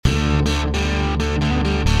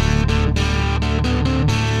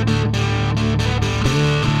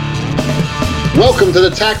Welcome to the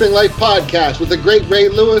Tackling Life Podcast with the great Ray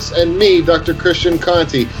Lewis and me, Dr. Christian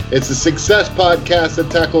Conti. It's a success podcast that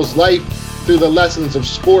tackles life through the lessons of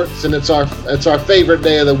sports, and it's our favorite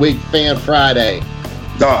day of the week, Fan Friday.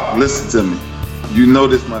 Doc, listen to me. You know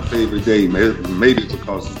this is my favorite day, maybe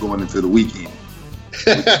because it's going into the weekend.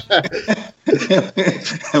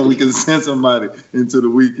 And we can send somebody into the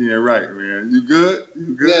weekend, right, man? You good?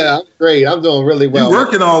 Yeah, I'm great. I'm doing really well. You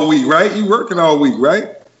working all week,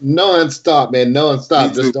 right? Non-stop, man.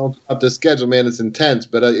 Non-stop. Just don't stop the schedule, man. It's intense,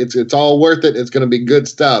 but it's all worth it. It's going to be good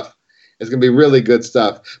stuff. It's going to be really good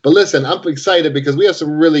stuff. But listen, I'm excited because we have some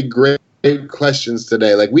really great questions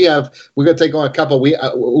today. Like we're going to take on a couple.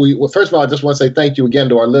 Well, first of all, I just want to say thank you again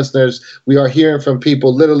to our listeners. We are hearing from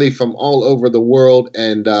people literally from all over the world,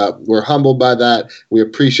 and we're humbled by that. We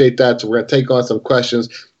appreciate that. So we're going to take on some questions.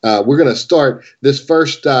 We're going to start this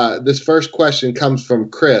first question comes from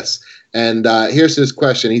Chris. And here's his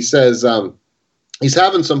question. He says he's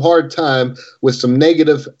having some hard time with some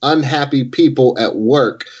negative, unhappy people at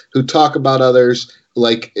work who talk about others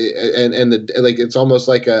like it's almost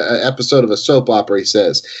like a episode of a soap opera. He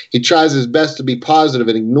says he tries his best to be positive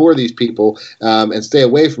and ignore these people and stay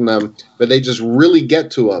away from them, but they just really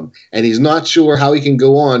get to him, and he's not sure how he can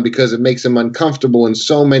go on because it makes him uncomfortable in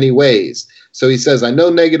so many ways. So he says, I know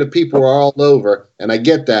negative people are all over, and I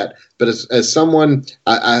get that. But as someone,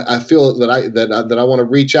 I feel that I want to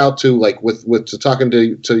reach out to, like with talking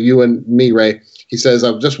to you and me, Ray. He says,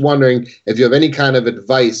 I'm just wondering if you have any kind of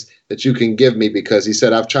advice that you can give me, because he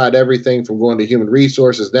said, I've tried everything from going to human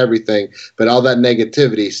resources and everything, but all that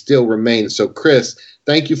negativity still remains. So Chris,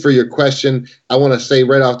 thank you for your question. I want to say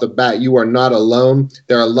right off the bat, you are not alone.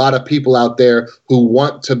 There are a lot of people out there who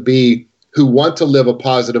want to live a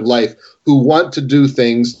positive life, who want to do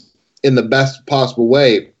things in the best possible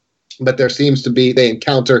way, but there seems to be, they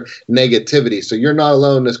encounter negativity. So you're not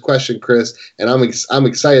alone in this question, Chris, and I'm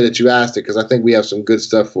excited that you asked it because I think we have some good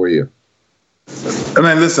stuff for you. I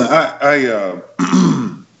mean, listen,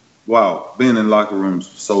 wow, being in locker rooms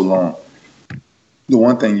for so long, the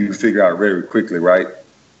one thing you figure out very quickly, right,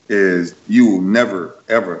 is you will never,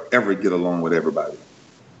 ever, ever get along with everybody,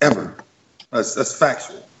 ever. That's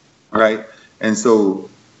factual, right? And so,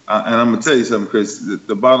 and I'm going to tell you something, Chris,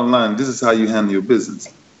 the bottom line, this is how you handle your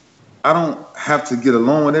business. I don't have to get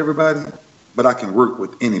along with everybody, but I can work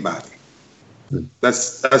with anybody.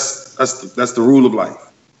 That's the rule of life.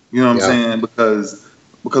 You know what I'm saying?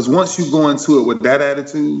 Because once you go into it with that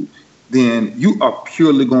attitude, then you are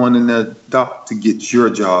purely going in there, Doc, to get your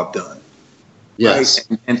job done. Yes.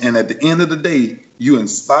 Right? And at the end of the day, you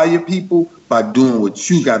inspire people by doing what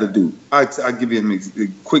you got to do. I'll give you a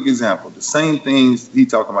quick example. The same things he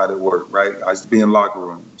talking about at work, right? I used to be in locker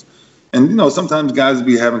rooms. And, you know, sometimes guys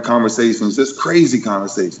be having conversations, just crazy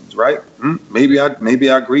conversations, right? Maybe I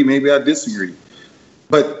agree, maybe I disagree.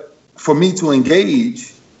 But for me to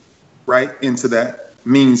engage, right, into that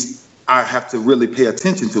means I have to really pay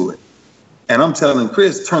attention to it. And I'm telling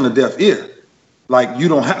Chris, turn a deaf ear. Like, you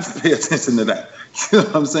don't have to pay attention to that. You know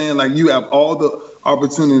what I'm saying? Like, you have all the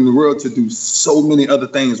opportunity in the world to do so many other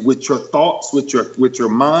things with your thoughts, with your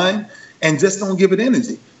mind, and just don't give it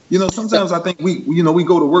energy. You know, sometimes I think we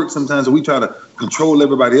go to work sometimes and we try to control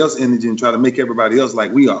everybody else's energy and try to make everybody else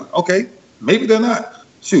like we are. Okay, maybe they're not.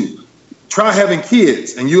 Shoot, try having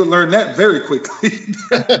kids and you'll learn that very quickly.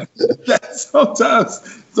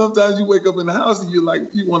 Sometimes you wake up in the house and you're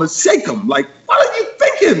like, you want to shake them. Like, what are you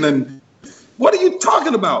thinking? And what are you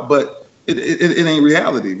talking about? But it ain't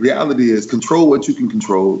reality. Reality is control what you can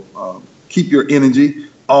control. Keep your energy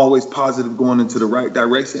always positive, going into the right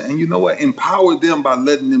direction. And you know what? Empower them by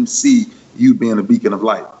letting them see you being a beacon of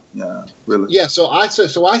light. Yeah, really. Yeah. So I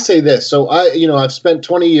say this. So I've spent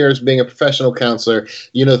 20 years being a professional counselor.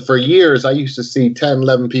 You know, for years I used to see 10,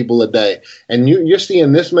 11 people a day, and you're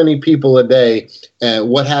seeing this many people a day. And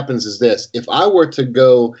what happens is this: if I were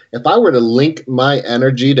to link my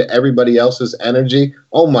energy to everybody else's energy,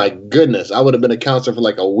 oh my goodness, I would have been a counselor for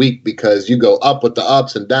like a week, because you go up with the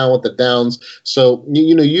ups and down with the downs. So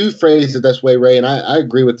you phrased it this way, Ray, and I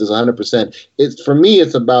agree with this 100%. For me,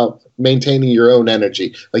 it's about maintaining your own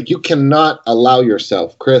energy. Like, you cannot allow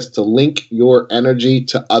yourself, Chris, to link your energy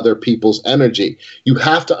to other people's energy. You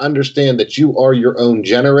have to understand that you are your own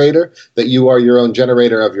generator, that you are your own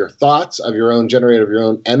generator of your thoughts, of your own generator of your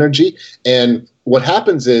own energy. And what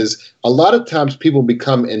happens is a lot of times people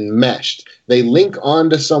become enmeshed. They link on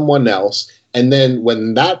to someone else, and then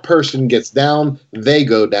when that person gets down, they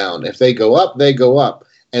go down. If they go up, they go up.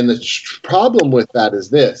 And the problem with that is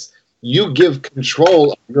this: you give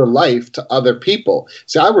control of your life to other people.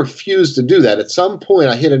 See, I refuse to do that. At some point,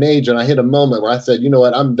 I hit an age and I hit a moment where I said, you know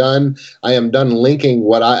what, I'm done. I am done linking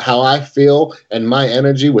how I feel and my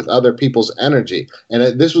energy with other people's energy.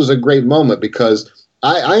 And this was a great moment because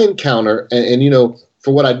I encounter, and you know,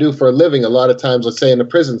 for what I do for a living, a lot of times, let's say in the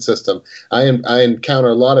prison system, I encounter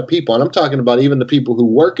a lot of people, and I'm talking about even the people who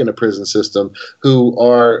work in a prison system who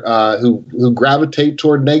are who gravitate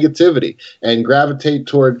toward negativity and gravitate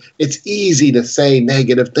toward. It's easy to say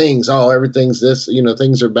negative things. Oh, everything's this, you know,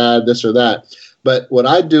 things are bad, this or that. But what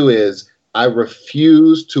I do is I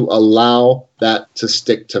refuse to allow that to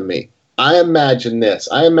stick to me. I imagine this.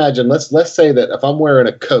 I imagine let's say that if I'm wearing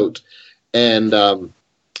a coat and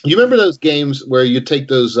you remember those games where you take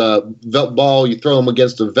those ball, you throw them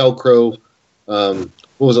against a Velcro, what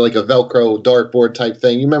was it, like a Velcro dartboard type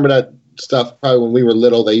thing? You remember that stuff? Probably when we were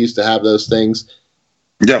little, they used to have those things.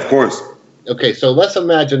 Yeah, of course. Okay, so let's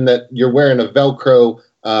imagine that you're wearing a Velcro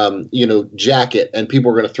jacket, and people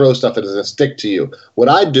are going to throw stuff that doesn't stick to you. What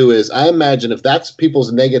I do is I imagine if that's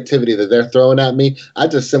people's negativity that they're throwing at me, I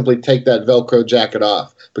just simply take that Velcro jacket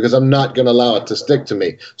off because I'm not going to allow it to stick to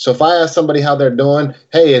me. So if I ask somebody how they're doing,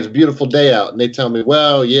 hey, it's a beautiful day out, and they tell me,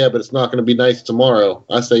 well, yeah, but it's not going to be nice tomorrow.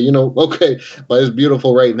 I say, okay, but it's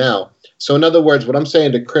beautiful right now. So in other words, what I'm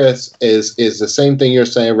saying to Chris is the same thing you're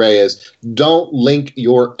saying, Ray, is don't link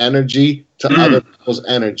your energy to other people's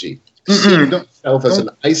energy. See yourself as an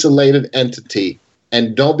isolated entity,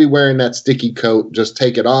 and don't be wearing that sticky coat. Just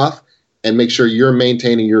take it off and make sure you're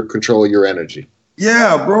maintaining your control of your energy.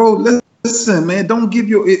 Yeah, bro. Listen, man, don't give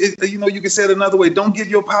you can say it another way. Don't give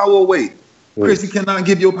your power away. Chris, you cannot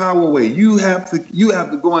give your power away. You have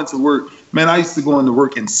to go into work. Man, I used to go into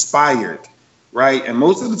work inspired, right? And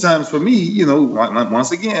most of the times for me,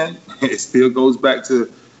 once again, it still goes back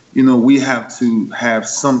to, we have to have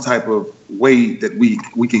some type of way that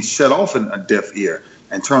we can shut off a deaf ear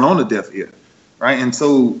and turn on a deaf ear, right? And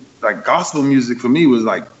so, like, gospel music for me was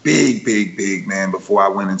like big, man, before I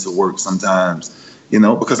went into work sometimes,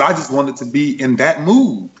 because I just wanted to be in that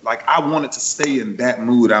mood. Like, I wanted to stay in that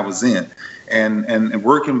mood I was in. And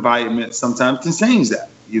work environment sometimes can change that,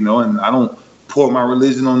 and I don't pour my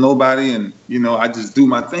religion on nobody, and, I just do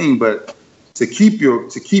my thing. But to keep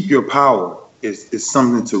your power is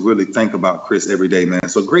something to really think about, Chris, every day, man.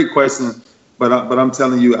 So great question. But I'm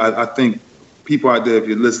telling you, I think people out there, if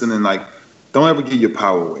you're listening, like, don't ever give your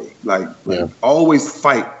power away. Like, always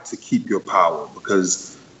fight to keep your power,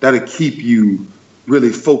 because that'll keep you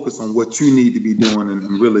really focused on what you need to be doing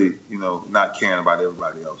and really, not caring about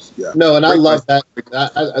everybody else. Yeah. No, and I love that. I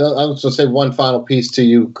was going to say one final piece to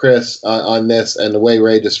you, Chris, on this, and the way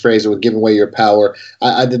Ray just phrased it with giving away your power.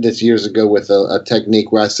 I did this years ago with a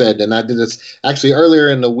technique where I said, and I did this actually earlier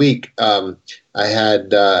in the week.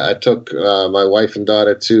 I took my wife and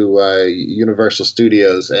daughter to Universal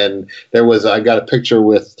Studios, and I got a picture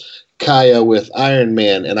with Kaya with Iron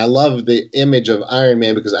Man, and I love the image of Iron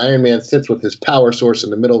Man because Iron Man sits with his power source in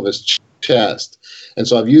the middle of his chest. And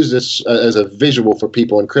so I've used this as a visual for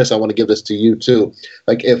people. And Chris, I want to give this to you too.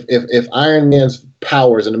 Like, if Iron Man's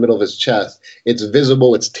power is in the middle of his chest, it's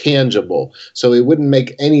visible, it's tangible. So it wouldn't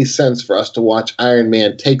make any sense for us to watch Iron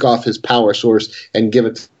Man take off his power source and give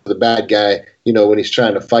it to the bad guy, when he's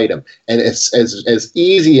trying to fight him. And it's as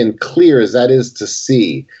easy and clear as that is to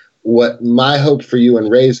see. What my hope for you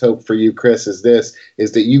and Ray's hope for you, Chris, is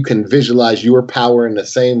that you can visualize your power in the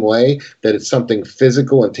same way, that it's something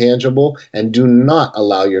physical and tangible, and do not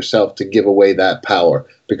allow yourself to give away that power.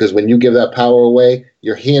 Because when you give that power away,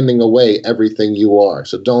 you're handing away everything you are.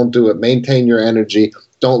 So don't do it. Maintain your energy.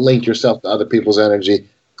 Don't link yourself to other people's energy.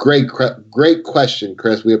 Great question,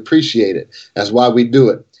 Chris. We appreciate it. That's why we do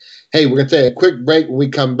it. Hey, we're going to take a quick break. When we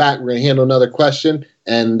come back, we're going to handle another question.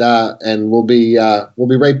 And we'll be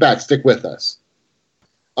right back. Stick with us.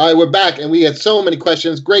 All right, we're back, and we had so many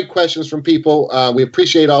questions, great questions from people. We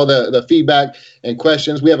appreciate all the feedback and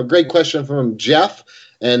questions. We have a great question from Jeff,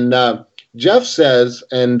 and Jeff says,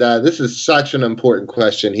 and this is such an important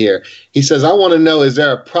question here. He says, I want to know, is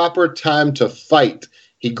there a proper time to fight?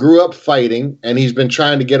 He grew up fighting, and he's been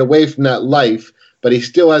trying to get away from that life, but he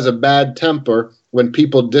still has a bad temper when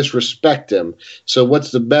people disrespect him. So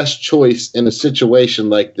what's the best choice in a situation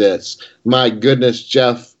like this? My goodness,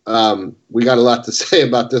 Jeff, we got a lot to say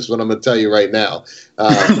about this one. I'm going to tell you right now.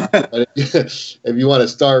 If you want to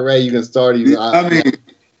start, Ray, you can start.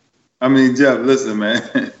 I mean, Jeff, listen,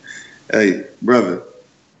 man. Hey, brother,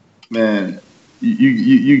 man,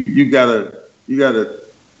 you gotta.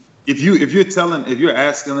 If you're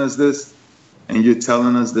asking us this, and you're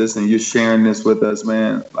telling us this, and you're sharing this with us,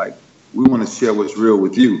 man, like, we want to share what's real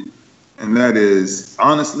with you. And that is,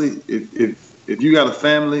 honestly, if If you got a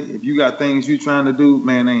family, if you got things you trying to do,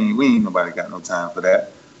 man, we ain't nobody got no time for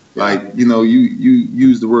that. Yeah. Like, you know, you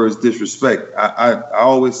use the words disrespect. I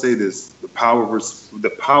always say this: the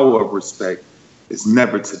power of respect is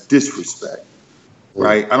never to disrespect.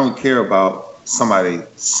 Right? I don't care about somebody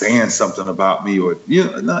saying something about me, or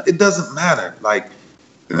no, it doesn't matter. Like,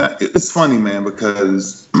 it's funny, man,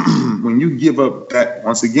 because when you give up that,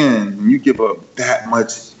 once again, when you give up that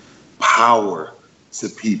much power to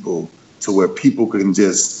people, to where people can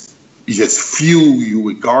just fuel you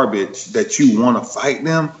with garbage that you want to fight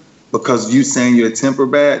them because you saying your temper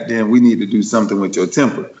bad, then we need to do something with your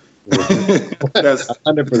temper. That's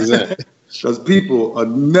 100%. Because people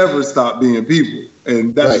never stop being people,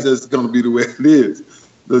 and that's just going to be the way it is.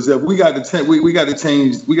 We got to change. We got to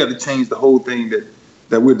change. We got to change the whole thing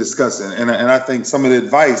that we're discussing. And I think some of the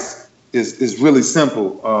advice is really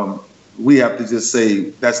simple. We have to just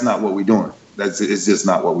say that's not what we're doing. It's just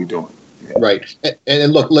not what we're doing. Yeah. Right.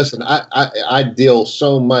 And look, listen, I deal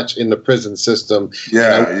so much in the prison system.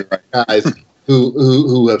 Yeah. Guys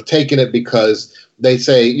who have taken it because they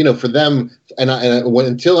say, you know, for them,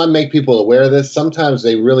 until I make people aware of this, sometimes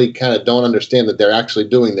they really kind of don't understand that they're actually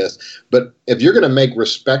doing this. But if you're going to make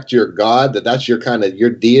respect your God, that's your kind of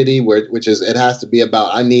your deity, which is, it has to be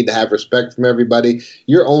about, I need to have respect from everybody.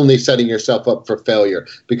 You're only setting yourself up for failure,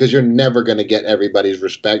 because you're never going to get everybody's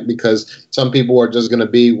respect, because some people are just going to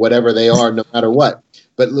be whatever they are no matter what.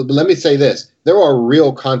 But let me say this: there are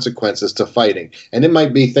real consequences to fighting, and you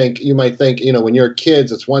might think, you know, when you're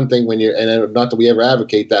kids, it's one thing when you're, and not that we ever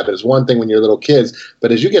advocate that, but it's one thing when you're little kids.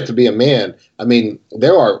 But as you get to be a man, I mean,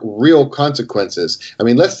 there are real consequences. I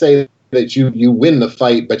mean, let's say that you win the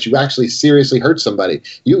fight, but you actually seriously hurt somebody.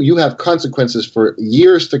 You have consequences for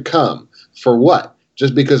years to come. For what?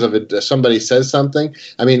 Just because of it, somebody says something?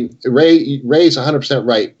 I mean, Ray's 100%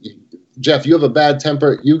 right. Jeff, you have a bad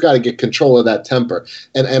temper. You've got to get control of that temper.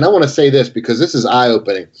 And I want to say this because this is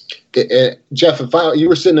eye-opening. Jeff, if you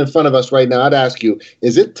were sitting in front of us right now, I'd ask you,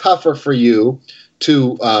 is it tougher for you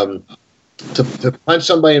to punch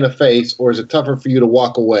somebody in the face, or is it tougher for you to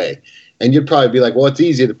walk away? And you'd probably be like, well, it's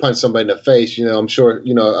easier to punch somebody in the face. You know, I'm sure,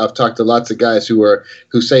 you know, I've talked to lots of guys who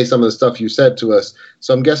say some of the stuff you said to us.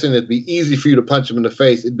 So I'm guessing it'd be easy for you to punch them in the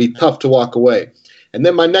face. It'd be tough to walk away. And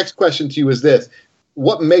then my next question to you is this: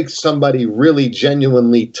 what makes somebody really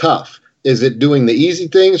genuinely tough? Is it doing the easy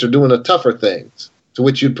things or doing the tougher things? To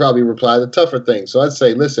which you'd probably reply, the tougher things. So I'd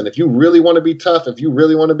say, listen, if you really want to be tough, if you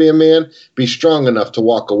really want to be a man, be strong enough to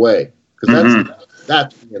walk away. Because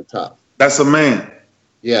that's being tough. That's a man.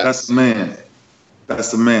 Yeah. That's a man.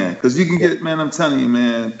 That's a man. Because you can get, man, I'm telling you,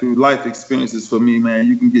 man, through life experiences for me, man,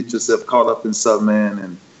 you can get yourself caught up in something, man,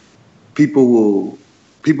 and people will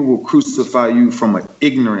crucify you from an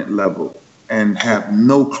ignorant level and have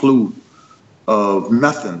no clue of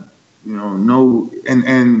nothing, you know,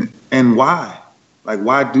 and why? Like,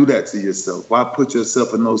 why do that to yourself? Why put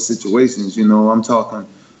yourself in those situations? You know, I'm talking,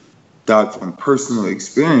 Doc, from personal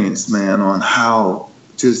experience, man, on how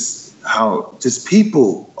just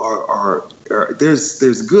people are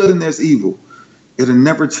there's good and there's evil. It'll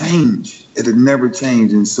never change. It'll never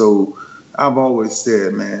change. And so I've always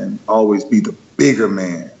said, man, always be the bigger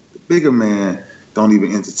man. The bigger man don't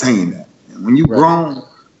even entertain that. When you grown,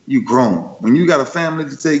 you grown. When you got a family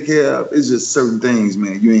to take care of, it's just certain things,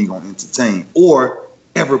 man, you ain't gonna entertain or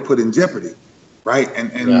ever put in jeopardy, right?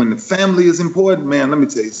 And when the family is important, man, let me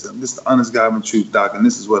tell you something. This is the honest God truth, Doc, and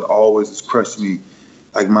this is what always has crushed me,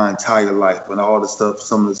 like my entire life, and all the stuff,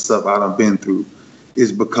 some of the stuff I done been through,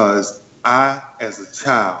 is because I, as a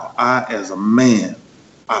child, I, as a man,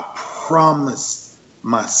 I promised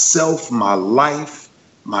myself, my life,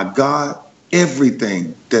 my God,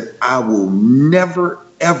 everything, that I will never,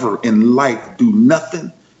 ever in life do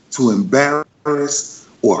nothing to embarrass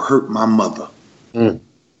or hurt my mother.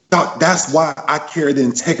 That's why I carry the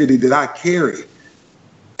integrity that I carry.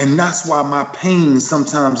 And that's why my pain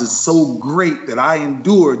sometimes is so great that I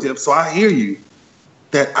endure, Jeff. So I hear you,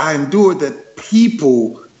 that I endure that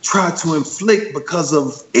people try to inflict because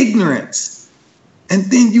of ignorance. And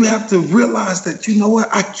then you have to realize that, you know what,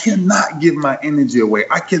 I cannot give my energy away.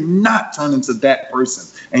 I cannot turn into that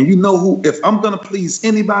person. And you know who, if I'm going to please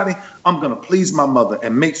anybody, I'm going to please my mother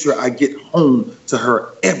and make sure I get home to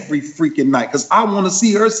her every freaking night, because I want to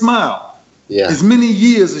see her smile. Yeah. As many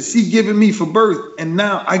years as she given me for birth, and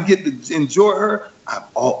now I get to enjoy her.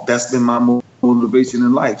 That's been my motivation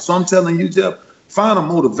in life. So I'm telling you, Jeff, find a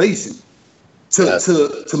motivation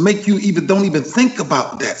to make you don't even think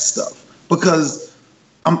about that stuff, because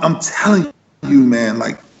I'm telling you, man,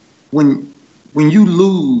 like when you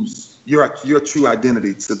lose your true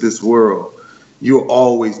identity to this world, you'll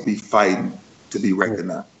always be fighting to be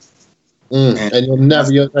recognized. And you'll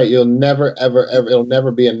never, you're right, you'll never, ever, it'll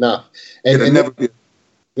never be enough. It'll never be.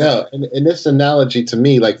 No, and this analogy to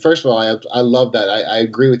me, like, first of all, I love that. I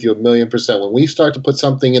agree with you 1,000,000%. When we start to put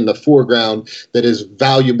something in the foreground that is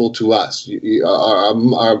valuable to us,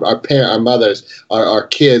 our parents, our mothers, our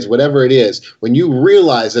kids, whatever it is, when you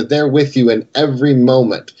realize that they're with you in every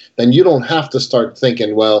moment, then you don't have to start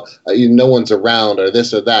thinking, well, no one's around or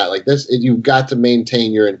this or that. Like this, you've got to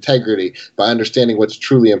maintain your integrity by understanding what's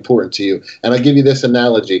truly important to you. And I'll give you this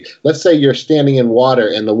analogy. Let's say you're standing in water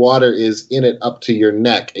and the water is in it up to your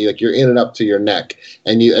neck. Like you're in it up to your neck,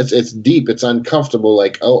 and it's deep, it's uncomfortable.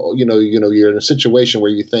 Like, oh, you're in a situation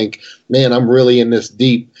where you think, man, I'm really in this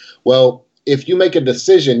deep. Well, if you make a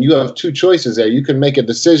decision, you have two choices there. You can make a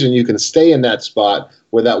decision. You can stay in that spot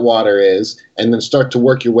where that water is and then start to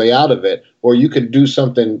work your way out of it, or you could do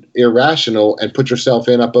something irrational and put yourself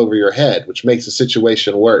in up over your head, which makes the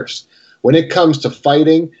situation worse. When it comes to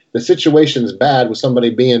fighting, the situation's bad with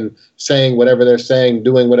somebody saying whatever they're saying,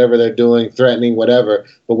 doing whatever they're doing, threatening, whatever.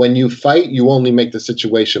 But when you fight, you only make the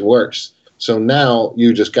situation worse. So now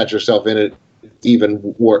you just got yourself in it even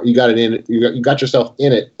worse. You got yourself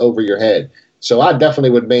in it over your head. So I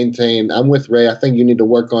definitely would maintain, I'm with Ray. I think you need to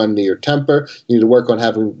work on your temper. You need to work on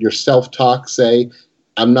having your self-talk say,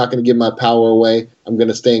 I'm not going to give my power away. I'm going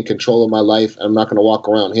to stay in control of my life. I'm not going to walk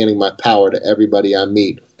around handing my power to everybody I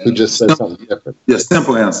meet who just says something different. Yeah,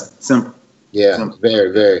 simple answer. Simple. Yeah, simple.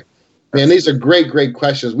 Very, very. Man, these are great, great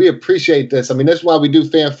questions. We appreciate this. I mean, that's why we do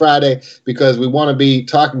Fan Friday, because we want to be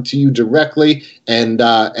talking to you directly, and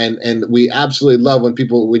we absolutely love when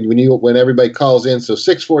people when everybody calls in. So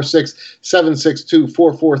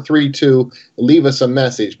 646-762-4432, leave us a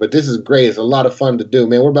message. But this is great. It's a lot of fun to do,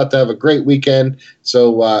 man. We're about to have a great weekend.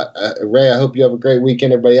 So Ray, I hope you have a great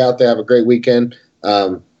weekend. Everybody out there have a great weekend,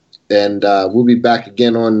 and we'll be back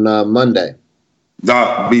again on Monday.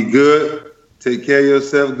 Doc, be good. Take care of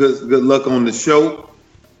yourself. Good luck on the show.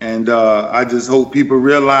 And I just hope people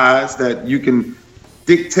realize that you can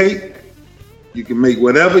dictate, you can make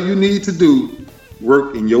whatever you need to do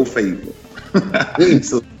work in your favor.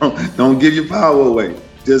 So don't give your power away.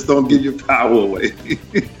 Just don't give your power away.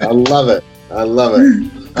 I love it. I love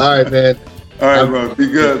it. All right, man. All right, bro. Be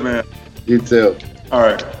good, man. You too. All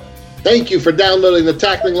right. Thank you for downloading the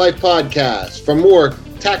Tackling Life podcast. For more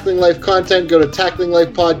Tackling Life content, go to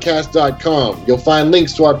tacklinglifepodcast.com. You'll find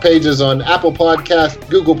links to our pages on Apple Podcasts,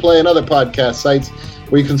 Google Play, and other podcast sites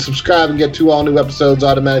where you can subscribe and get 2 all-new episodes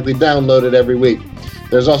automatically downloaded every week.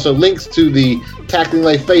 There's also links to the Tackling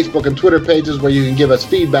Life Facebook and Twitter pages where you can give us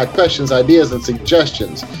feedback, questions, ideas, and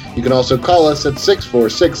suggestions. You can also call us at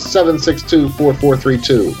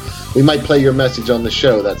 646-762-4432. We might play your message on the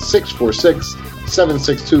show. That's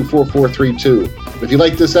 646-762-4432. If you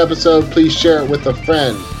like this episode, please share it with a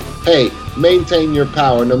friend. Hey, maintain your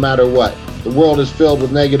power no matter what. The world is filled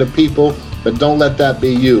with negative people, but don't let that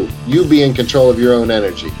be you. You be in control of your own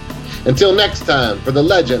energy. Until next time, for the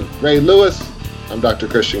legend, Ray Lewis, I'm Dr.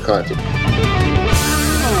 Christian Conti.